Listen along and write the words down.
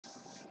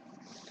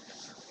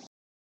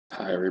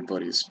Hi,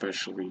 everybody,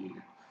 especially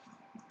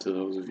to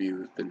those of you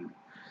who've been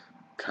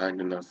kind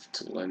enough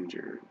to lend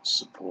your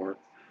support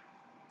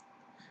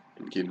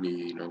and give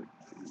me,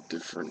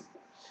 different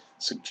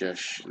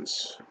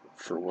suggestions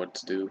for what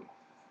to do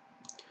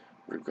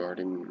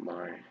regarding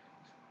my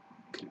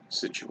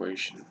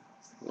situation.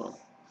 Well,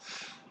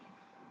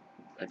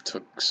 I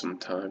took some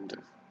time to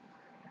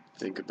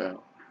think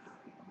about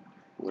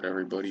what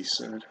everybody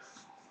said,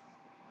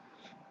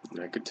 and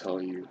I could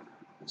tell you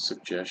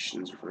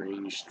suggestions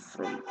ranged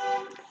from,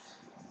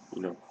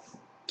 you know,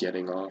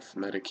 getting off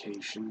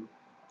medication.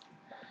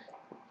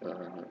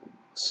 Uh,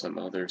 some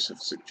others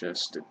have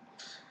suggested,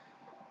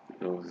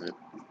 that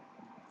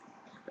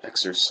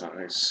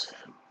exercise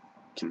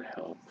can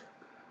help.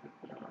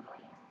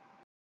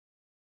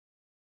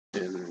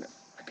 And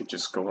I could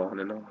just go on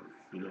and on.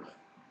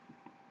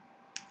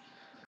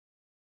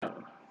 Uh,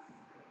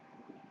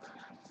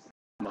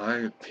 my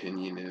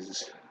opinion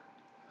is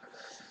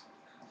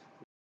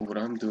what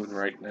I'm doing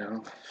right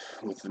now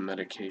with the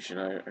medication.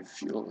 I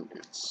feel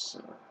it's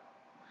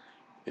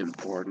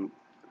important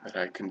that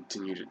I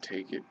continue to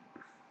take it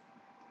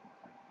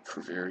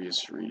for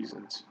various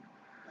reasons.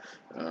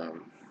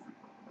 Um,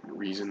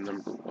 Reason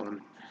number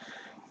one,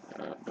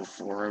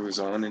 before I was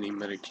on any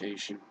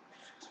medication,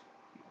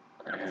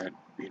 I had,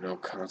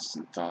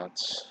 constant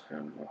thoughts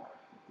of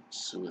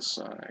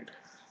suicide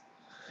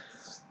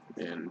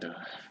and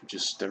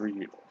just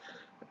every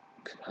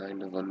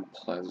kind of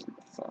unpleasant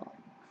thought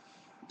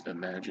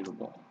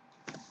imaginable.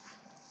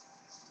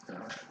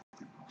 Uh,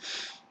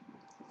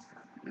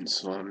 and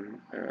so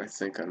I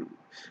think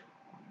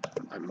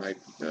I might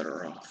be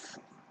better off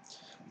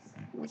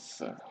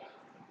with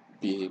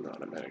being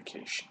on a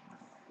medication.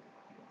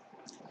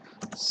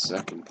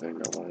 Second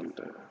thing I wanted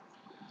to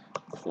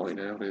point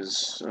out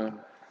is,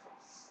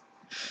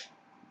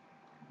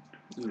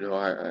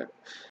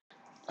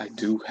 I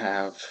do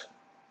have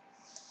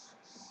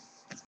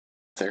a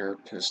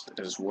therapist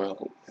as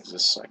well as a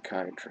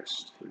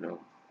psychiatrist,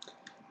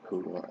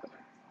 who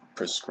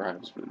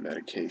prescribes me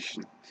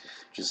medication,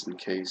 just in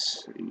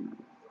case you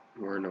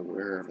weren't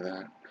aware of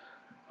that.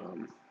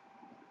 Um,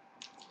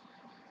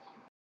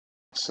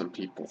 some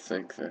people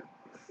think that,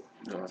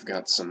 I've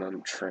got some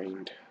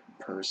untrained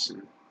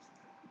person.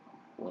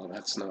 Well,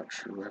 that's not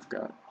true. I've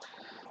got,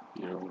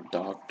 a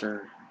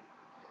doctor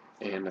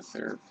and a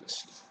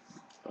therapist.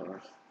 Uh,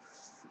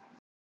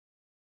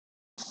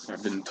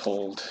 I've been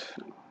told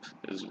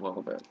as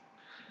well that,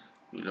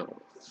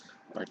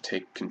 by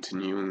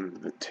continuing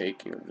the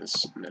taking of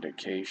this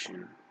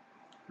medication,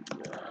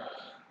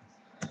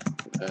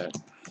 that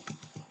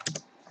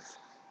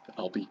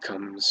I'll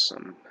become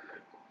some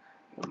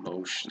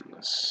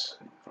emotionless,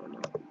 I don't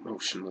know,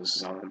 emotionless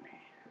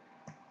zombie,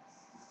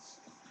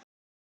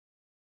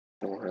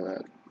 or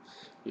that,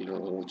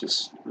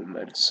 the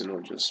medicine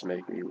will just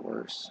make me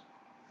worse.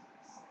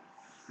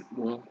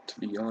 Well, to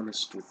be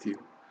honest with you,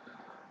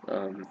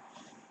 um,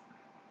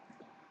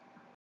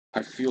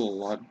 I feel a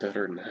lot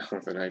better now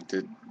than I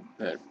did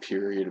that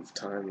period of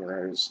time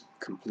where I was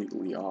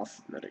completely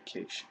off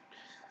medication.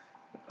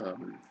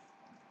 Um,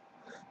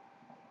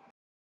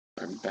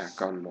 I'm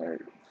back on my,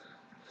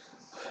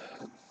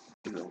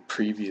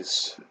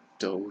 previous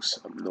dose.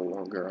 I'm no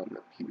longer on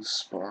the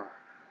Buspar.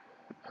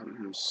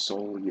 I'm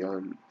solely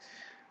on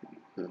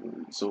the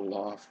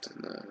Zoloft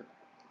and the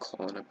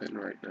Klonopin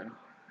right now.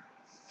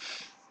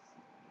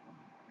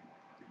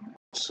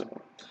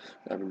 So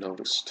I've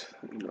noticed,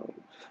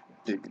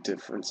 big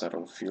difference. I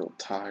don't feel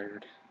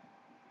tired.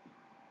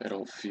 I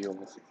don't feel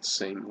the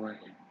same way.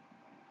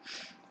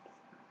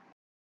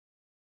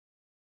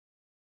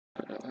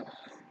 Uh,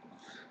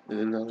 and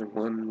another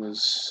one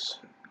was,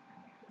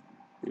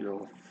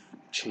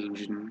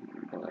 changing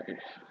my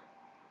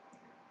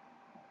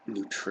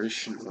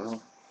nutrition.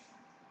 Well,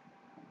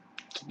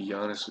 to be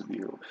honest with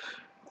you,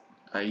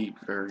 I eat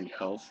very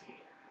healthy.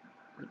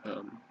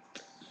 Um,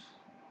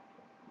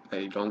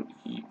 I don't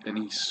eat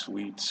any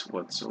sweets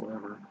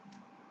whatsoever.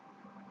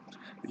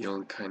 The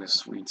only kind of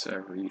sweets I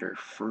ever eat are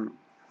fruit.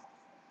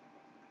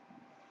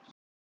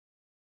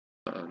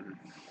 Um,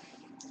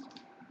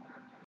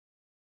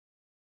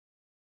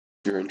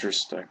 if you're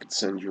interested, I could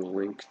send you a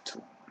link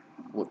to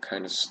what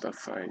kind of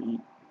stuff I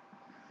eat.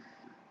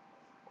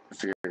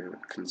 If you're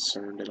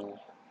concerned at all,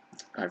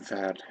 I've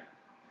had,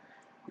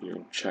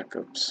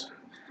 checkups.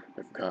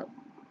 I've got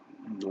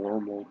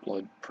normal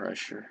blood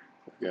pressure.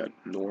 I've got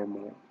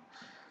normal,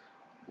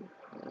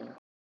 uh,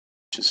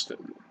 just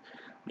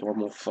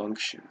normal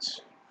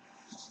functions.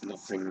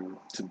 Nothing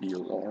to be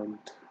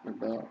alarmed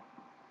about.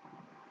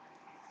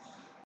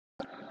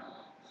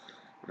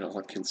 And all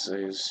I can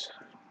say is,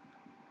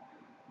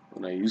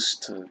 when I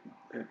used to,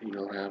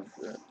 have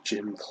a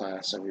gym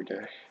class every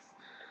day,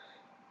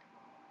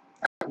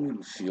 I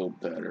wouldn't feel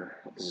better,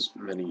 as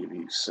many of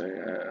you say.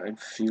 I'd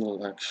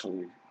feel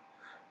actually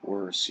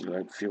worse.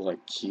 I'd feel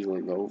like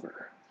keeling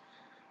over.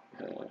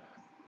 Uh,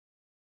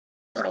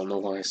 I don't know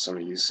why some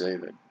of you say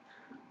that,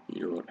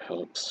 it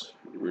helps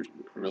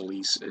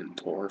release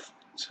endorphins.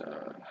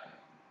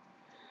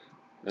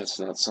 That's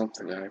not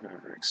something I've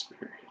ever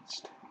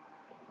experienced.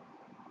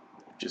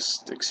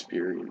 just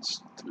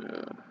experienced,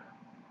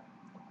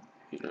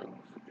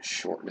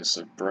 shortness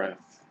of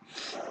breath.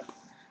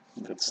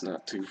 That's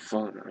not too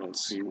fun. I don't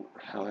see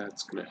how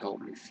that's gonna help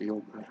me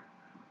feel better.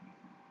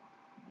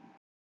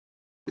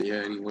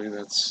 Yeah, anyway,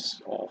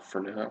 that's all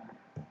for now.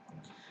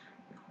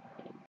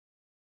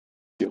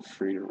 Feel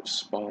free to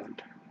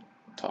respond.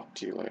 Talk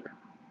to you later.